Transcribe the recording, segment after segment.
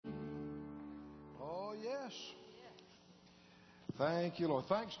yes. Thank you, Lord.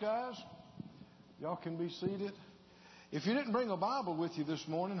 Thanks, guys. Y'all can be seated. If you didn't bring a Bible with you this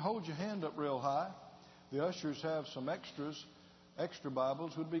morning, hold your hand up real high. The ushers have some extra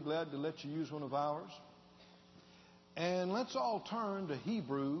Bibles. We'd be glad to let you use one of ours. And let's all turn to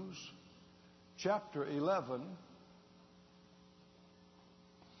Hebrews chapter 11.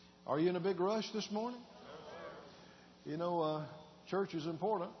 Are you in a big rush this morning? You know, church is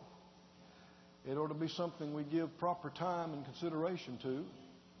important. It ought to be something we give proper time and consideration to.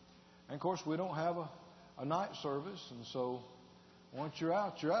 And of course, we don't have a night service, and so once you're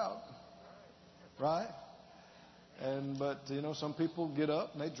out, you're out. Right? But you know, some people get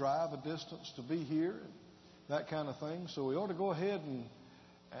up and they drive a distance to be here, and that kind of thing. So we ought to go ahead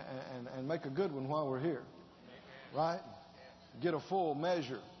and make a good one while we're here. Right? Get a full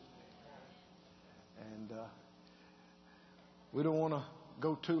measure. And we don't want to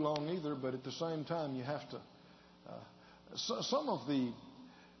go too long either, but at the same time you have to some of the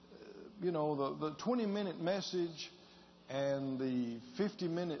the 20-minute message and the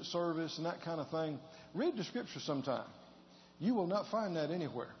 50-minute service and that kind of thing. Read the scripture sometime. You will not find that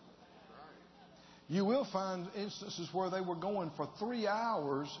anywhere. You will find instances where they were going for 3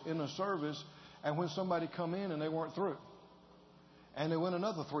 hours in a service, and when somebody come in and they weren't through, and they went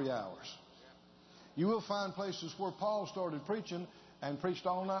another 3 hours. You will find places where Paul started preaching and preached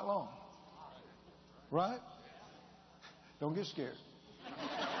all night long. Right? Don't get scared.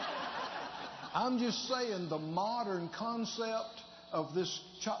 I'm just saying the modern concept of this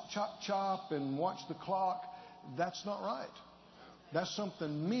chop, chop, chop and watch the clock, that's not right. That's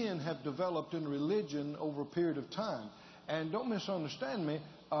something men have developed in religion over a period of time. And don't misunderstand me.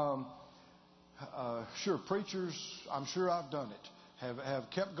 Sure, preachers, I'm sure I've done it, have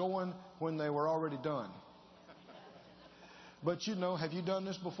kept going when they were already done. But have you done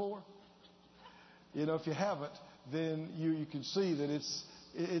this before? If you haven't, then you can see that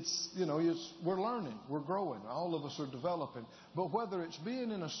we're learning, we're growing, all of us are developing. But whether it's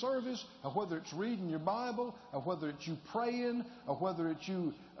being in a service, or whether it's reading your Bible, or whether it's you praying, or whether it's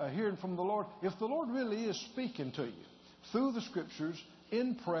you hearing from the Lord, if the Lord really is speaking to you through the scriptures,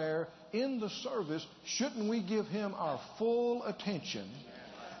 in prayer, in the service, shouldn't we give Him our full attention?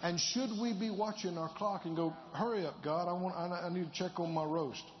 And should we be watching our clock and go, hurry up, God, I need to check on my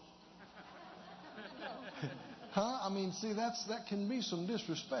roast? Huh? See, that can be some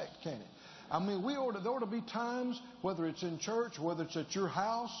disrespect, can't it? There ought to be times, whether it's in church, whether it's at your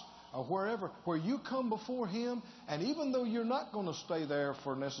house, or wherever, where you come before Him, and even though you're not going to stay there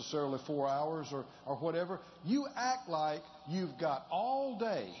for necessarily 4 hours or whatever, you act like you've got all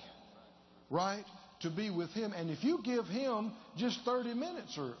day, right, to be with Him. And if you give Him just 30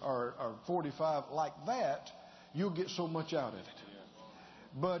 minutes or 45 like that, you'll get so much out of it.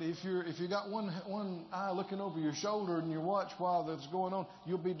 But if you got one eye looking over your shoulder and you watch while that's going on,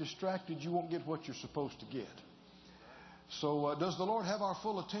 you'll be distracted. You won't get what you're supposed to get. So does the Lord have our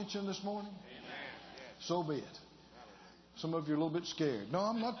full attention this morning? Amen. So be it. Some of you are a little bit scared. No,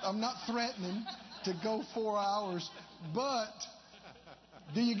 I'm not threatening to go 4 hours, but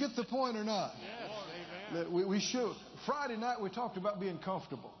do you get the point or not? Yes. We should. Friday night we talked about being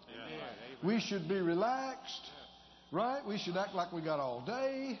comfortable. Yeah. We should be relaxed. Right? We should act like we got all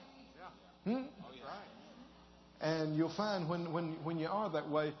day. Right. And you'll find when you are that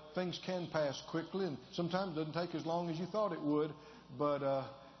way, things can pass quickly, and sometimes it doesn't take as long as you thought it would, but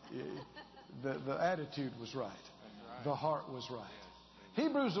the attitude was right. The heart was right.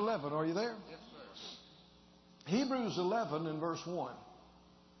 Hebrews 11, are you there? Yes, sir. Hebrews 11 in verse 1.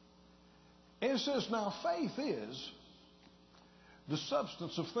 It says, now faith is the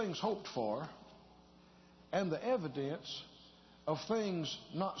substance of things hoped for, and the evidence of things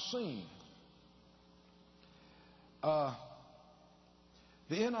not seen. The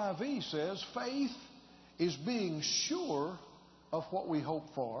NIV says, faith is being sure of what we hope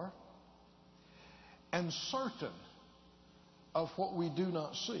for and certain of what we do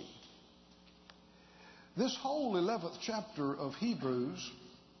not see. This whole 11th chapter of Hebrews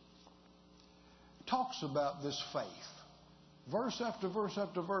talks about this faith. Verse after verse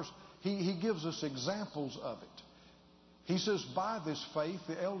after verse, he gives us examples of it. He says, by this faith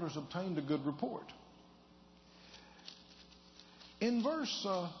the elders obtained a good report. In verse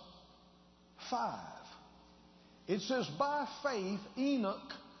 5, it says, by faith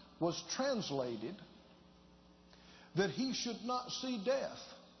Enoch was translated that he should not see death,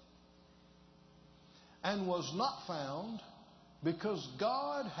 and was not found, because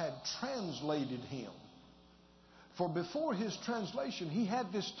God had translated him. For before his translation, he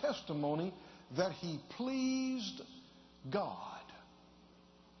had this testimony that he pleased God.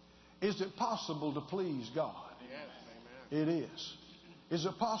 Is it possible to please God? It is. Is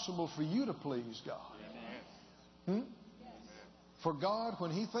it possible for you to please God? For God,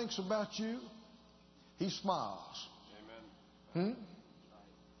 when He thinks about you, He smiles.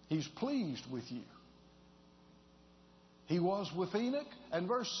 He's pleased with you. He was with Enoch, and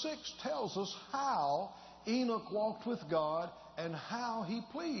verse 6 tells us how Enoch walked with God and how he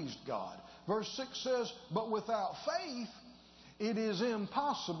pleased God. Verse 6 says, but without faith, it is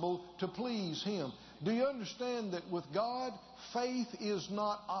impossible to please Him. Do you understand that with God, faith is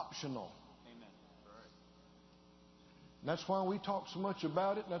not optional? Amen. That's why we talk so much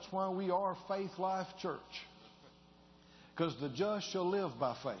about it. That's why we are Faith Life Church. Because the just shall live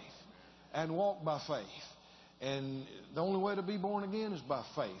by faith and walk by faith. And the only way to be born again is by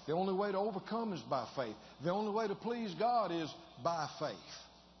faith. The only way to overcome is by faith. The only way to please God is by faith.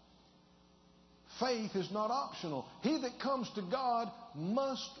 Faith is not optional. He that comes to God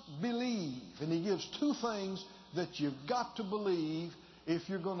must believe. And He gives two things that you've got to believe if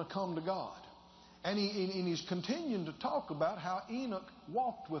you're going to come to God. And He's continuing to talk about how Enoch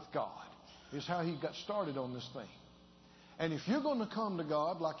walked with God. Is how he got started on this thing. And if you're going to come to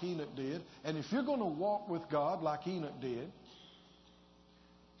God like Enoch did, and if you're going to walk with God like Enoch did,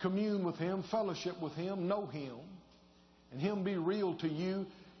 commune with Him, fellowship with Him, know Him, and Him be real to you,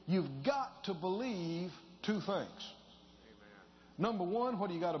 you've got to believe two things. Amen. Number one, what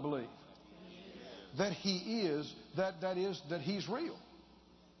do you got to believe? That He is, that is, that He's real.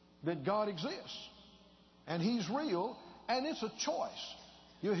 That God exists. And He's real, and it's a choice.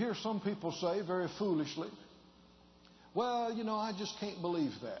 You'll hear some people say very foolishly, well, you know, I just can't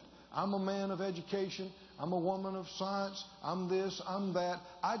believe that. I'm a man of education. I'm a woman of science. I'm this, I'm that.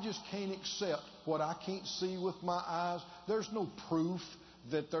 I just can't accept what I can't see with my eyes. There's no proof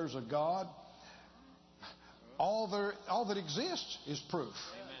that there's a God. All that exists is proof.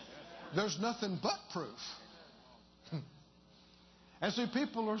 There's nothing but proof. And see,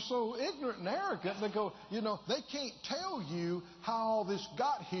 people are so ignorant and arrogant, they go, you know, they can't tell you how all this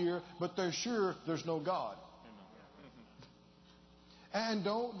got here, but they're sure there's no God. And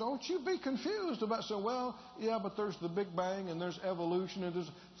don't you be confused about saying, well, yeah, but there's the Big Bang and there's evolution and there's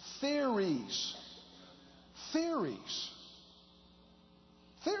theories. Theories.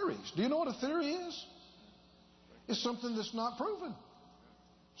 Theories. Do you know what a theory is? It's something that's not proven.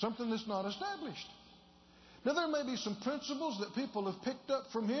 Something that's not established. Now, there may be some principles that people have picked up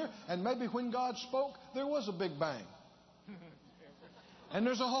from here, and maybe when God spoke, there was a Big Bang. And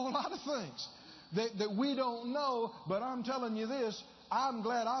there's a whole lot of things that we don't know, but I'm telling you this, I'm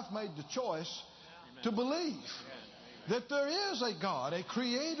glad I've made the choice to believe that there is a God, a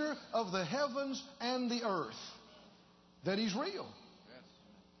creator of the heavens and the earth, that He's real.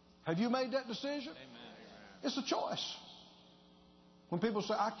 Have you made that decision? It's a choice. When people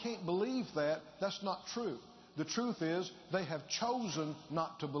say, I can't believe that, that's not true. The truth is, they have chosen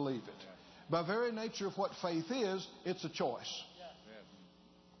not to believe it. By very nature of what faith is, it's a choice.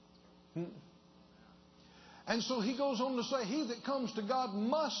 And so he goes on to say, he that comes to God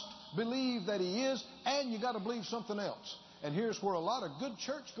must believe that He is, and you got to believe something else. And here's where a lot of good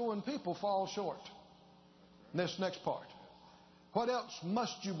church-going people fall short. This next part. What else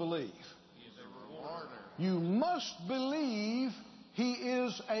must you believe? He's a rewarder. You must believe He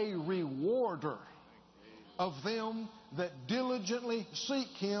is a rewarder of them that diligently seek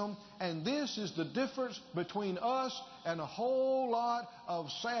Him. And this is the difference between us and a whole lot of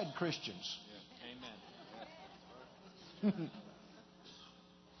sad Christians. Amen.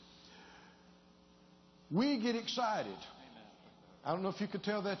 We get excited. I don't know if you could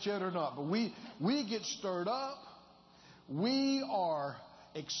tell that yet or not, but we get stirred up. We are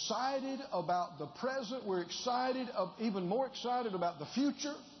excited about the present. We're even more excited about the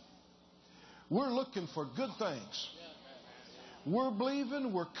future. We're looking for good things. We're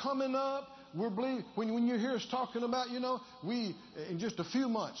believing. We're coming up. We're believing. When you hear us talking about, in just a few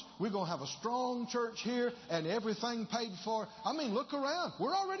months, we're going to have a strong church here and everything paid for. I mean, look around.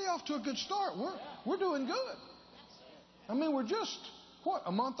 We're already off to a good start. We're doing good. I mean, we're just,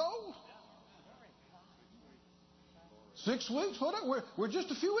 a month old? 6 weeks? Whatever. We're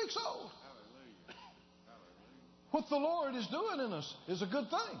just a few weeks old. What the Lord is doing in us is a good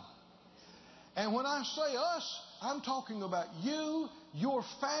thing. And when I say us, I'm talking about you, your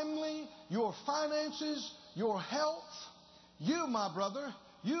family, your finances, your health. You, my brother,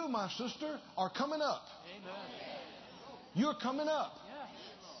 you, my sister, are coming up. Amen. You're coming up.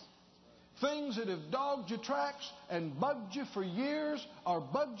 Things that have dogged your tracks and bugged you for years or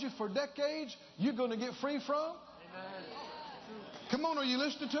bugged you for decades, you're going to get free from. Amen. Come on, are you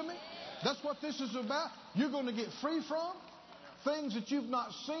listening to me? That's what this is about. You're going to get free from. things that you've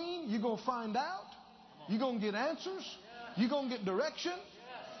not seen, you're going to find out. You're going to get answers. You're going to get direction.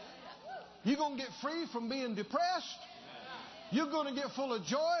 You're going to get free from being depressed. You're going to get full of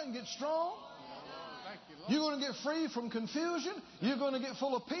joy and get strong. You're going to get free from confusion. You're going to get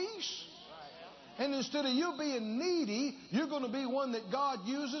full of peace. And instead of you being needy, you're going to be one that God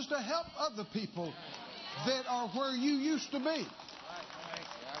uses to help other people that are where you used to be.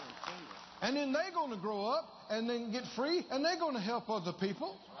 And then they're going to grow up and then get free and they're going to help other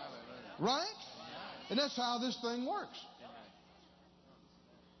people. Right? And that's how this thing works.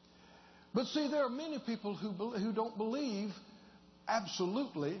 But see, there are many people who don't believe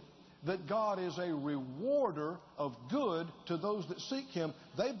absolutely that God is a rewarder of good to those that seek Him.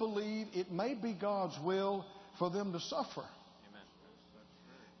 They believe it may be God's will for them to suffer. Amen.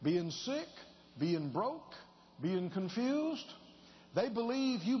 Being sick, being broke, being confused. They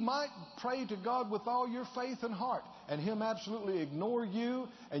believe you might pray to God with all your faith and heart and Him absolutely ignore you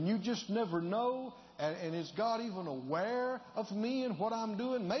and you just never know. And is God even aware of me and what I'm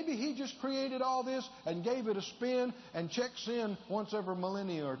doing? Maybe He just created all this and gave it a spin and checks in once every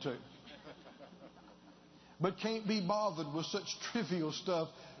millennia or two. But can't be bothered with such trivial stuff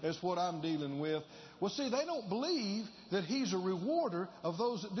as what I'm dealing with. Well, see, they don't believe that He's a rewarder of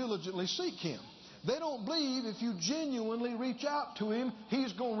those that diligently seek Him. They don't believe if you genuinely reach out to Him,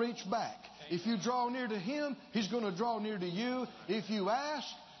 He's going to reach back. If you draw near to Him, He's going to draw near to you. If you ask,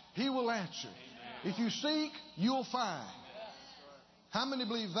 He will answer. If you seek, you'll find. How many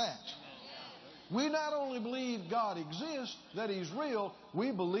believe that? We not only believe God exists, that He's real,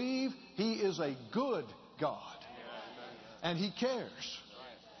 we believe He is a good God. And He cares.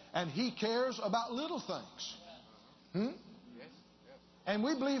 And He cares about little things. And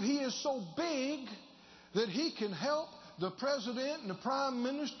we believe He is so big that He can help the president and the prime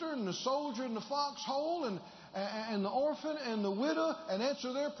minister and the soldier in the foxhole and the orphan and the widow and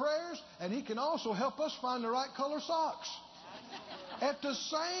answer their prayers. And He can also help us find the right color socks at the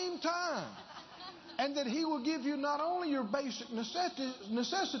same time. And that He will give you not only your basic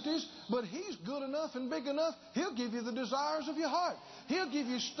necessities, but He's good enough and big enough, He'll give you the desires of your heart. He'll give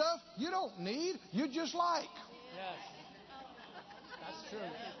you stuff you don't need, you just like. Yes. That's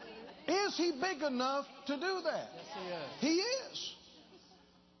true. Is He big enough to do that? Yes, He is. He is.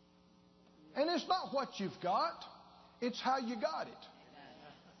 And it's not what you've got, it's how you got it.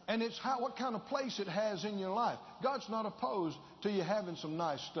 And it's what kind of place it has in your life. God's not opposed to you having some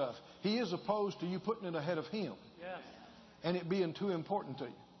nice stuff. He is opposed to you putting it ahead of Him. Yes. And it being too important to you.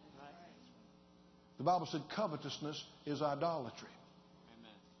 Right. The Bible said covetousness is idolatry.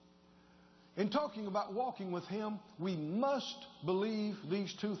 Amen. In talking about walking with Him, we must believe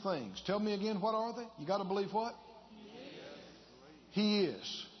these two things. Tell me again, what are they? You got to believe what? He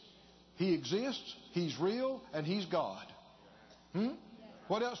is. He exists, He's real, and He's God.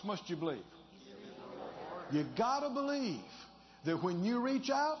 What else must you believe? You got to believe that when you reach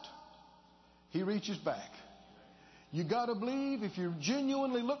out, He reaches back. You got to believe if you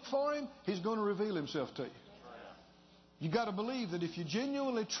genuinely look for Him, He's going to reveal Himself to you. You got to believe that if you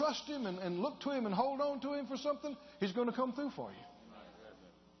genuinely trust Him and look to Him and hold on to Him for something, He's going to come through for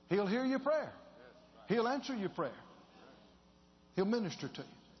you. He'll hear your prayer. He'll answer your prayer. He'll minister to you.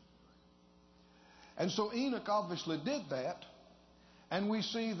 And so Enoch obviously did that. And we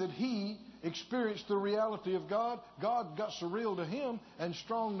see that he experienced the reality of God. God got so real to him and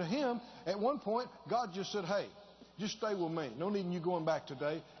strong to him. At one point, God just said, hey, just stay with me. No need in you going back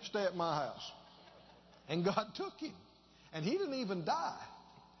today. Stay at my house. And God took him. And he didn't even die.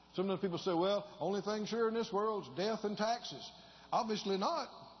 Sometimes people say, well, only thing sure in this world is death and taxes. Obviously not.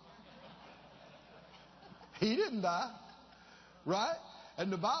 He didn't die. Right?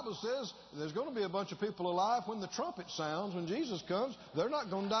 And the Bible says there's going to be a bunch of people alive when the trumpet sounds, when Jesus comes. They're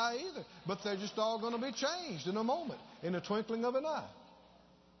not going to die either. But they're just all going to be changed in a moment, in a twinkling of an eye.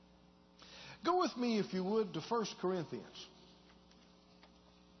 Go with me, if you would, to 1 Corinthians.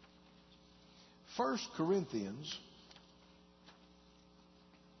 1 Corinthians,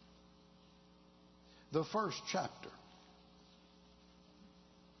 the first chapter.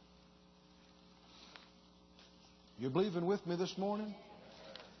 You believing with me this morning?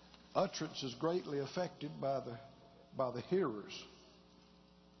 Utterance is greatly affected by the hearers.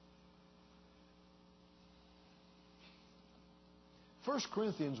 First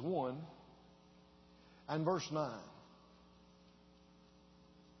Corinthians 1 and verse 9.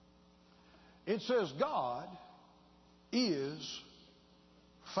 It says, God is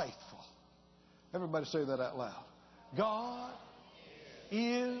faithful. Everybody say that out loud. God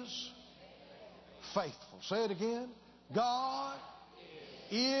is faithful. Say it again. God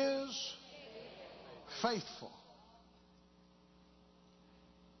is faithful.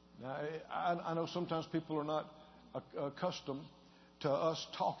 Now, I know sometimes people are not accustomed to us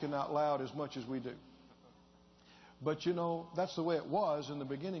talking out loud as much as we do. But you know, that's the way it was in the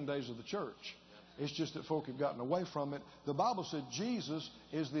beginning days of the church. It's just that folk have gotten away from it. The Bible said Jesus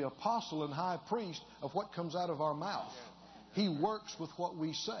is the apostle and high priest of what comes out of our mouth. He works with what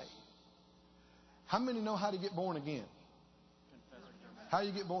we say. How many know how to get born again? How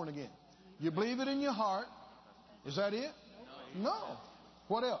you get born again? You believe it in your heart. Is that it? No.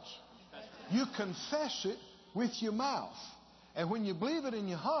 What else? You confess it with your mouth. And when you believe it in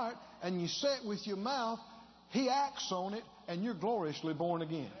your heart and you say it with your mouth, He acts on it and you're gloriously born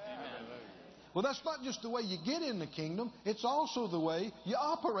again. Well, that's not just the way you get in the kingdom. It's also the way you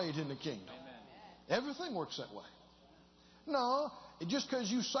operate in the kingdom. Everything works that way. No, just because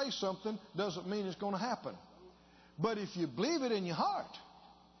you say something doesn't mean it's going to happen. But if you believe it in your heart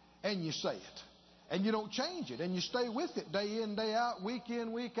and you say it and you don't change it and you stay with it day in, day out, week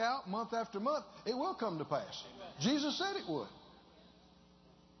in, week out, month after month, it will come to pass. Jesus said it would.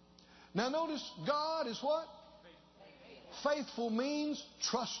 Now notice, God is what? Faithful means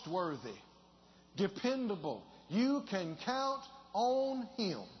trustworthy, dependable. You can count on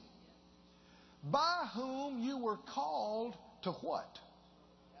Him. By whom you were called to what?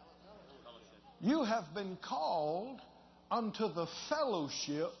 You have been called unto the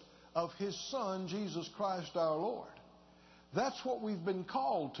fellowship of His Son, Jesus Christ our Lord. That's what we've been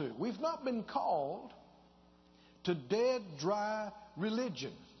called to. We've not been called to dead, dry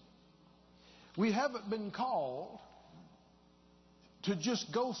religion. We haven't been called to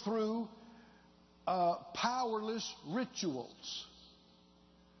just go through powerless rituals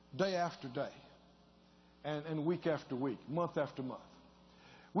day after day and week after week, month after month.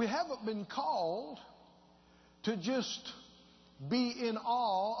 We haven't been called to just be in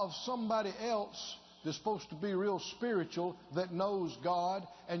awe of somebody else that's supposed to be real spiritual, that knows God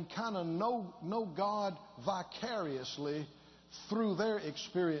and kind of know God vicariously through their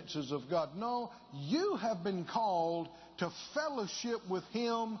experiences of God. No, you have been called to fellowship with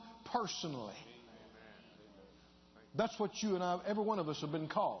Him personally. That's what you and I, every one of us, have been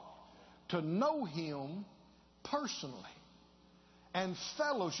called. To know Him personally. And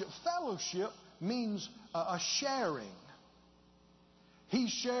fellowship. Fellowship means a sharing. He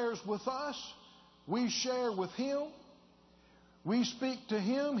shares with us. We share with Him. We speak to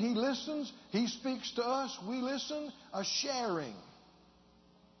Him. He listens. He speaks to us. We listen. A sharing.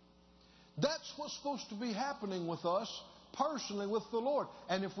 That's what's supposed to be happening with us personally with the Lord.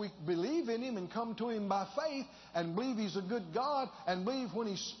 And if we believe in Him and come to Him by faith and believe He's a good God and believe when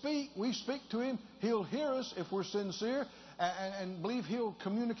we speak to Him, He'll hear us if we're sincere, and believe He'll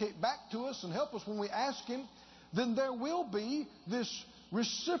communicate back to us and help us when we ask Him, then there will be this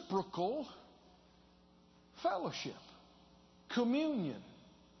reciprocal fellowship, communion.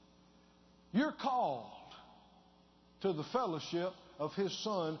 You're called to the fellowship of His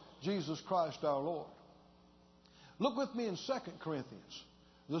Son, Jesus Christ our Lord. Look with me in 2 Corinthians,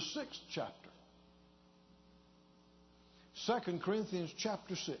 the 6th chapter. 2 Corinthians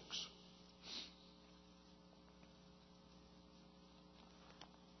chapter 6.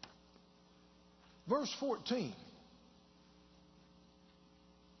 Verse 14.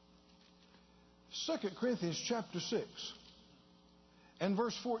 2 Corinthians chapter 6 and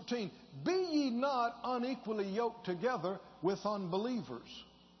verse 14. Be ye not unequally yoked together with unbelievers.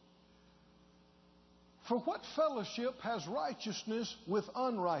 For what fellowship has righteousness with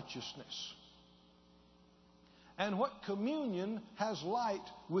unrighteousness? And what communion has light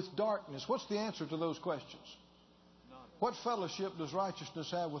with darkness? What's the answer to those questions? None. What fellowship does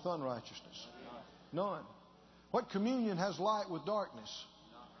righteousness have with unrighteousness? None. What communion has light with darkness?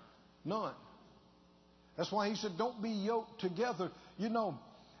 None. That's why He said, don't be yoked together. You know,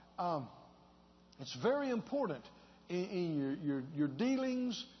 it's very important in your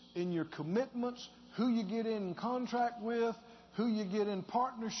dealings, in your commitments, who you get in contract with, who you get in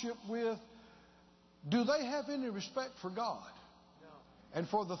partnership with. Do they have any respect for God and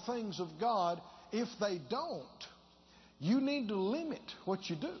for the things of God? If they don't, you need to limit what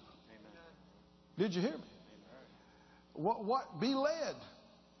you do. Amen. Did you hear me? What? Be led.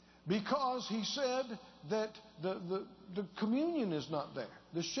 Because He said that the communion is not there.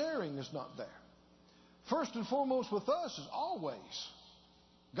 The sharing is not there. First and foremost with us is always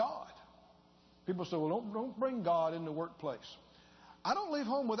God. People say, well, don't bring God in the workplace. I don't leave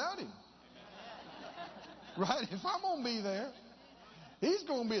home without Him. Right? If I'm going to be there, He's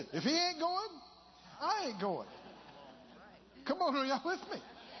going to be there. If He ain't going, I ain't going. Come on, are y'all with me?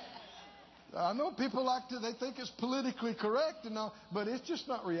 I know people they think it's politically correct and all, but it's just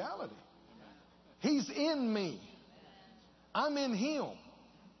not reality. He's in me. I'm in Him.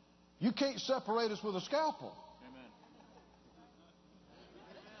 You can't separate us with a scalpel.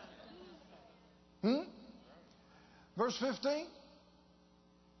 Verse 15.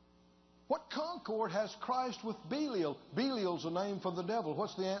 What concord has Christ with Belial? Belial's a name for the devil.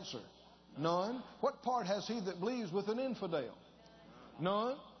 What's the answer? None. What part has he that believes with an infidel?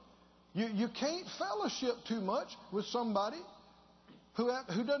 None. You can't fellowship too much with somebody who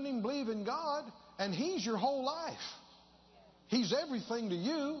doesn't even believe in God, and he's your whole life. He's everything to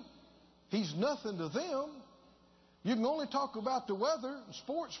you. He's nothing to them. You can only talk about the weather and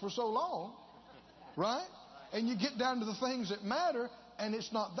sports for so long, right? And you get down to the things that matter, and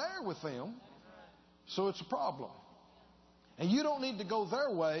it's not there with them. So it's a problem. And you don't need to go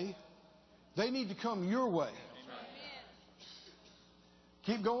their way. They need to come your way.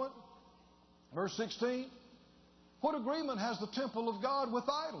 Keep going. Verse 16. What agreement has the temple of God with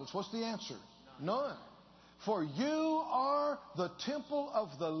idols? What's the answer? None. For you are the temple of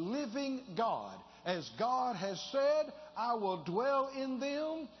the living God. As God has said, I will dwell in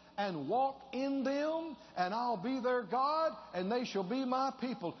them and walk in them, and I'll be their God, and they shall be my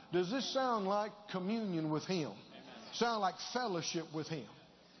people. Does this sound like communion with Him? Sound like fellowship with Him?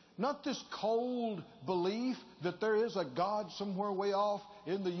 Not this cold belief that there is a God somewhere way off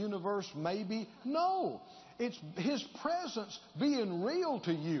in the universe, maybe. No. It's His presence being real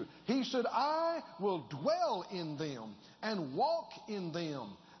to you. He said, I will dwell in them and walk in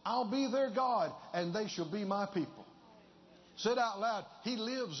them. I'll be their God, and they shall be my people. Said out loud, He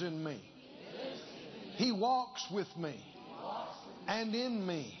lives in me. He walks with me and in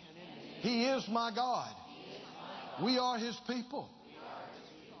me. He is my God. We are His people.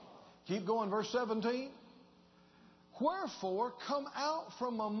 Keep going, verse 17. Wherefore come out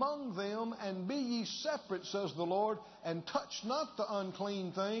from among them and be ye separate, says the Lord, and touch not the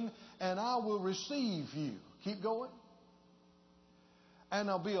unclean thing, and I will receive you. Keep going. And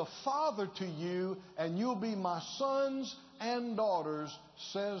I'll be a father to you, and you'll be my sons and daughters,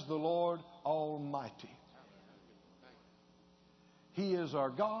 says the Lord Almighty. He is our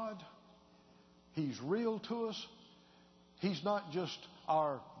God. He's real to us. He's not just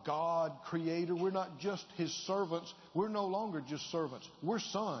our God creator. We're not just His servants. We're no longer just servants. We're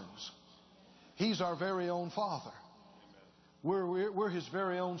sons. He's our very own Father. We're His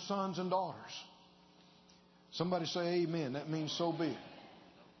very own sons and daughters. Somebody say amen. That means so be it.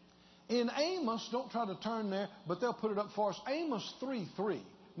 In Amos, don't try to turn there, but they'll put it up for us. Amos 3:3.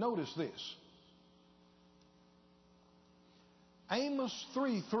 Notice this. Amos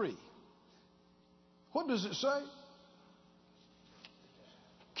 3:3. What does it say?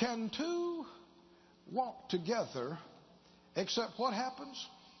 Can two walk together except what happens?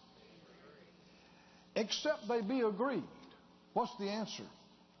 Except they be agreed. What's the answer?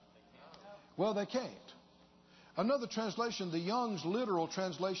 Well, they can't. Another translation, the Young's literal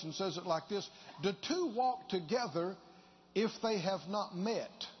translation, says it like this. Do two walk together if they have not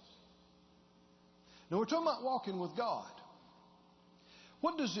met? Now, we're talking about walking with God.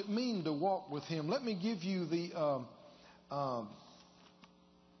 What does it mean to walk with Him? Let me give you the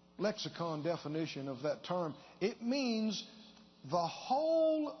lexicon definition of that term. It means the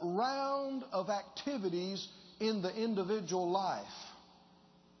whole round of activities in the individual life.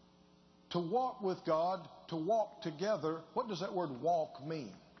 To walk with God, to walk together, what does that word walk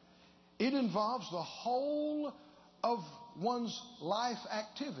mean? It involves the whole of one's life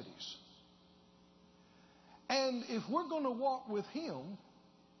activities. And if we're going to walk with Him,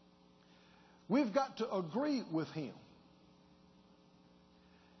 we've got to agree with Him.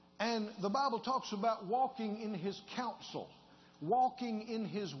 And the Bible talks about walking in His counsel, walking in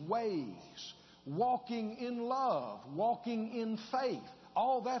His ways, walking in love, walking in faith.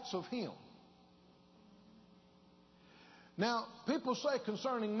 All that's of Him. Now, people say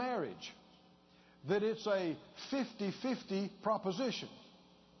concerning marriage that it's a 50-50 proposition.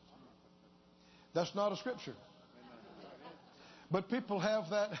 That's not a scripture. But people have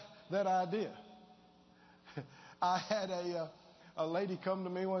that idea. I had a lady come to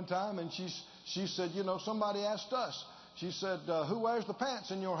me one time, and she said, you know, somebody asked us. She said, who wears the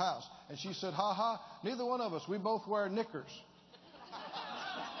pants in your house? And she said, neither one of us. We both wear knickers.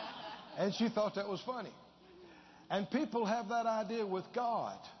 And she thought that was funny. And people have that idea with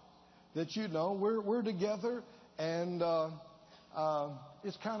God, that, you know, we're together, and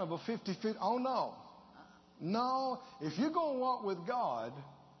it's kind of a 50-50. Oh, no. No, if you're going to walk with God,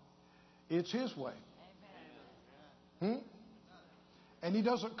 it's His way. And He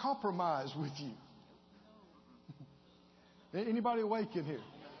doesn't compromise with you. Anybody awake in here?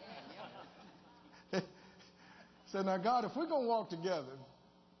 So now, God, if we're going to walk together,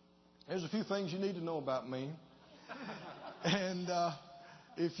 there's a few things you need to know about me. And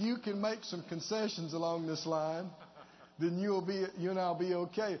if you can make some concessions along this line, then you and I'll be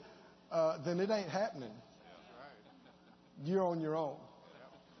okay. Then it ain't happening. You're on your own.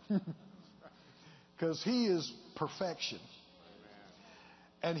 Because He is perfection.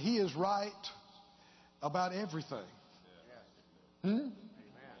 And He is right about everything.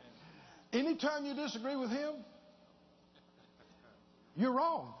 Anytime you disagree with Him, you're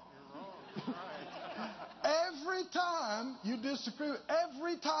wrong. Every time you disagree,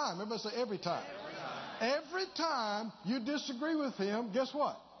 every time, everybody say every time. Every time you disagree with Him, guess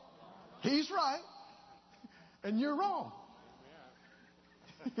what? He's right and you're wrong.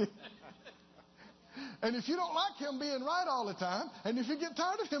 And if you don't like Him being right all the time, and if you get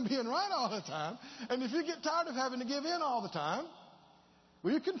tired of Him being right all the time, and if you get tired of having to give in all the time,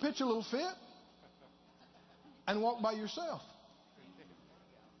 well, you can pitch a little fit and walk by yourself.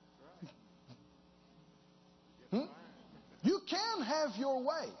 You can have your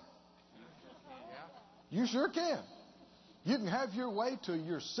way. You sure can. You can have your way till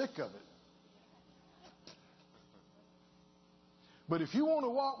you're sick of it. But if you want to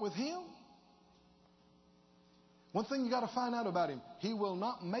walk with Him, one thing you got to find out about Him, He will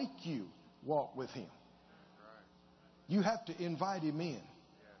not make you walk with Him. You have to invite Him in.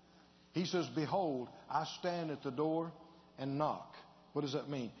 He says, behold, I stand at the door and knock. What does that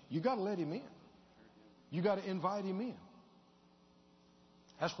mean? You got to let Him in. You got to invite Him in.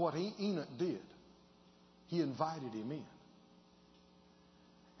 That's what Enoch did. He invited Him in.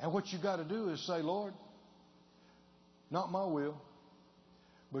 And what you got to do is say, Lord, not my will,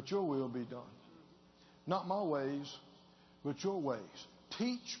 but your will be done. Not my ways, but your ways.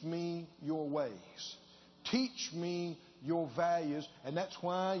 Teach me your ways. Teach me your values. And that's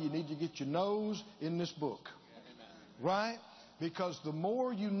why you need to get your nose in this book. Right? Because the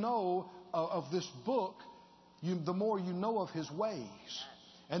more you know of this book, the more you know of His ways.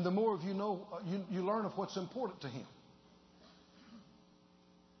 And the more you know, you learn of what's important to Him.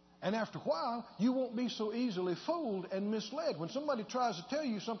 And after a while, you won't be so easily fooled and misled. When somebody tries to tell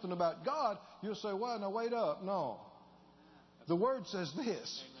you something about God, you'll say, well, now wait up. No. The Word says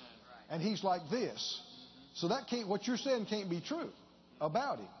this. And He's like this. So what you're saying can't be true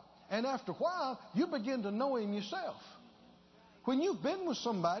about Him. And after a while, you begin to know Him yourself. When you've been with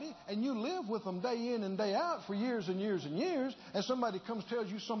somebody and you live with them day in and day out for years and years and years, and somebody comes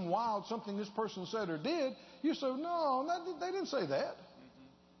tells you some wild something this person said or did, you say, no, they didn't say that.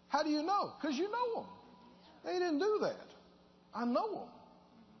 How do you know? Because you know them. They didn't do that. I know them.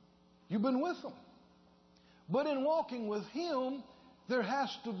 You've been with them. But in walking with Him, there has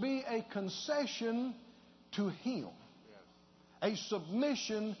to be a concession to Him. A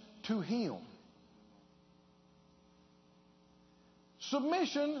submission to Him.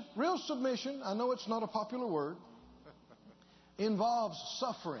 Submission, real submission, I know it's not a popular word, involves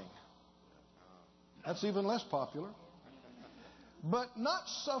suffering. That's even less popular. But not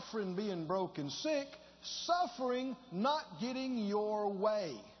suffering being broke and sick, suffering not getting your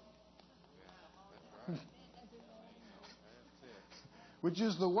way. Which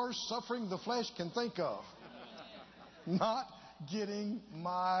is the worst suffering the flesh can think of. Not getting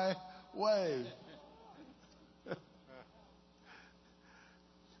my way.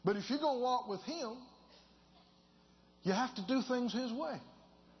 But if you're going to walk with Him, you have to do things His way.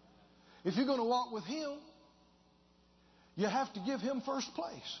 If you're going to walk with Him, you have to give Him first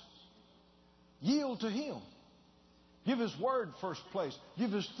place. Yield to Him. Give His Word first place.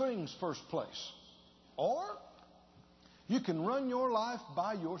 Give His things first place. Or you can run your life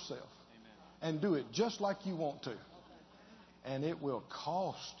by yourself and do it just like you want to. And it will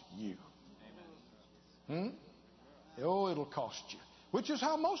cost you. Oh, it'll cost you. Which is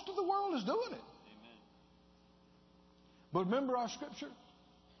how most of the world is doing it. But remember our scripture?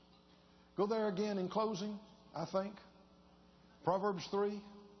 Go there again in closing, I think. Proverbs 3.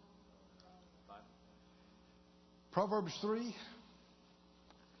 Proverbs 3.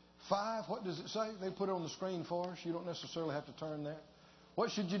 5. What does it say? They put it on the screen for us. You don't necessarily have to turn there.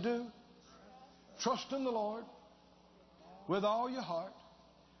 What should you do? Trust in the Lord with all your heart.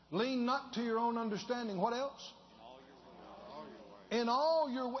 Lean not to your own understanding. What else? In all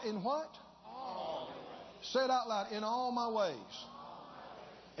your ways. In what? Say it out loud. In all my ways.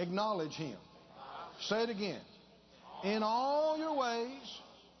 Acknowledge Him. Say it again. In all your ways.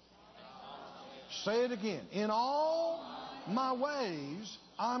 Say it again. In all my ways,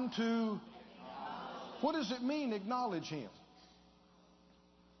 I'm to. What does it mean, acknowledge Him?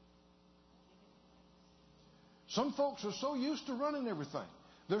 Some folks are so used to running everything.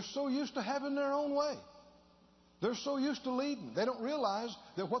 They're so used to having their own way. They're so used to leading. They don't realize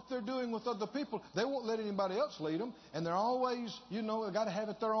that what they're doing with other people, they won't let anybody else lead them. And they're always, they've got to have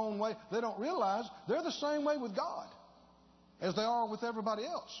it their own way. They don't realize they're the same way with God as they are with everybody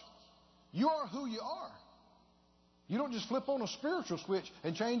else. You are who you are. You don't just flip on a spiritual switch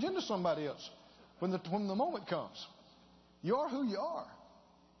and change into somebody else when the moment comes. You are who you are.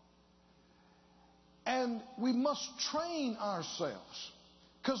 And we must train ourselves,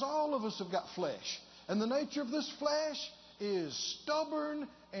 because all of us have got flesh. And the nature of this flesh is stubborn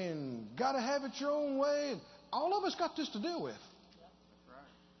and got to have it your own way. And all of us got this to deal with.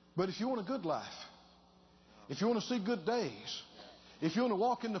 But if you want a good life, if you want to see good days, if you want to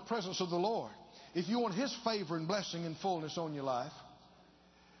walk in the presence of the Lord, if you want His favor and blessing and fullness on your life,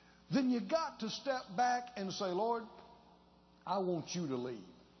 then you got to step back and say, Lord, I want you to lead.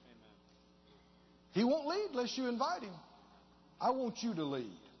 He won't lead unless you invite Him. I want you to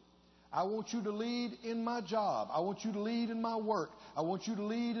lead. I want you to lead in my job. I want you to lead in my work. I want you to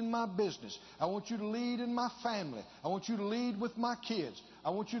lead in my business. I want you to lead in my family. I want you to lead with my kids. I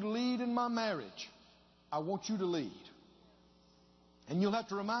want you to lead in my marriage. I want you to lead. And you'll have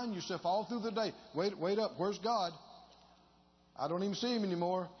to remind yourself all through the day, wait up, where's God? I don't even see Him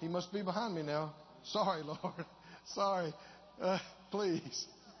anymore. He must be behind me now. Sorry, Lord. Sorry. Please.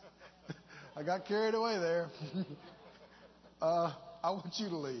 I got carried away there. I want you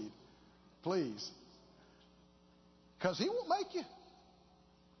to lead. Please. Because He won't make you.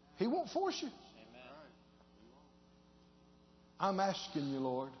 He won't force you. Amen. I'm asking you,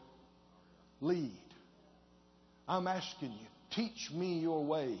 Lord, lead. I'm asking you, teach me your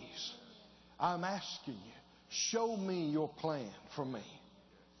ways. I'm asking you, show me your plan for me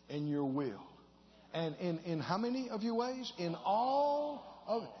and your will. And in how many of your ways? In all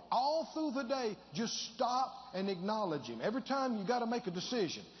through the day, just stop and acknowledge Him. Every time you got to make a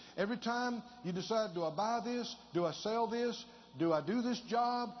decision. Every time you decide, do I buy this? Do I sell this? Do I do this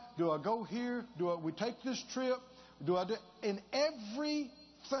job? Do I go here? We take this trip? In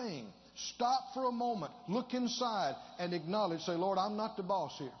everything, stop for a moment, look inside, and acknowledge. Say, Lord, I'm not the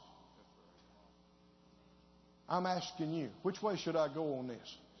boss here. I'm asking you, which way should I go on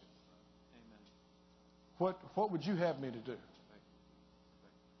this? What would you have me to do?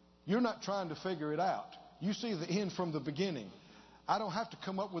 You're not trying to figure it out. You see the end from the beginning. I don't have to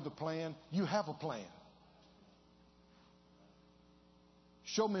come up with a plan. You have a plan.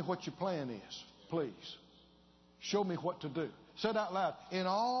 Show me what your plan is, please. Show me what to do. Say it out loud. In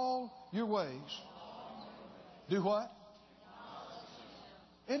all your ways, do what?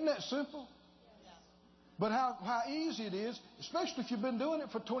 Isn't that simple? But how easy it is, especially if you've been doing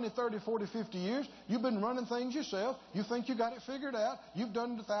it for 20, 30, 40, 50 years. You've been running things yourself. You think you got it figured out. You've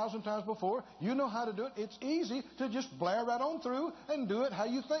done it 1,000 times before. You know how to do it. It's easy to just blare right on through and do it how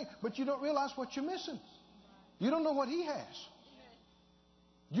you think. But you don't realize what you're missing. You don't know what He has.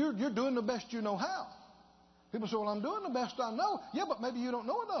 You're doing the best you know how. People say, well, I'm doing the best I know. Yeah, but maybe you don't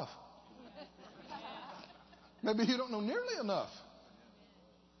know enough. Maybe you don't know nearly enough.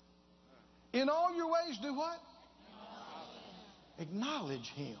 In all your ways, do what? Acknowledge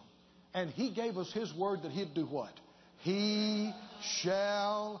Him. And He gave us His word that He'd do what? He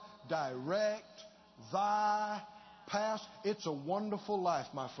shall direct thy path. It's a wonderful life,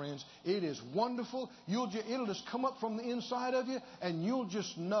 my friends. It is wonderful. It'll just come up from the inside of you, and you'll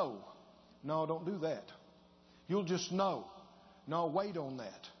just know. No, don't do that. You'll just know. No, wait on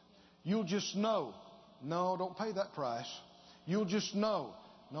that. You'll just know. No, don't pay that price. You'll just know.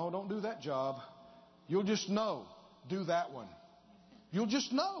 No, don't do that job. You'll just know. Do that one. You'll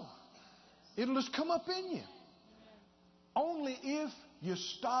just know. It'll just come up in you. Only if you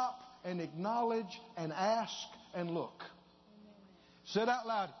stop and acknowledge and ask and look. Say it out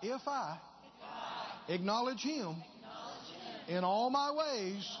loud. If I acknowledge Him in all my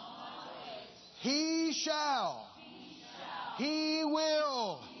ways, He shall. He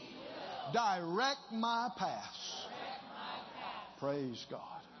will direct my paths. Praise God.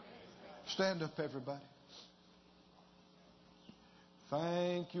 Stand up, everybody.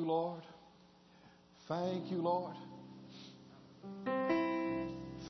 Thank you, Lord. Thank you, Lord.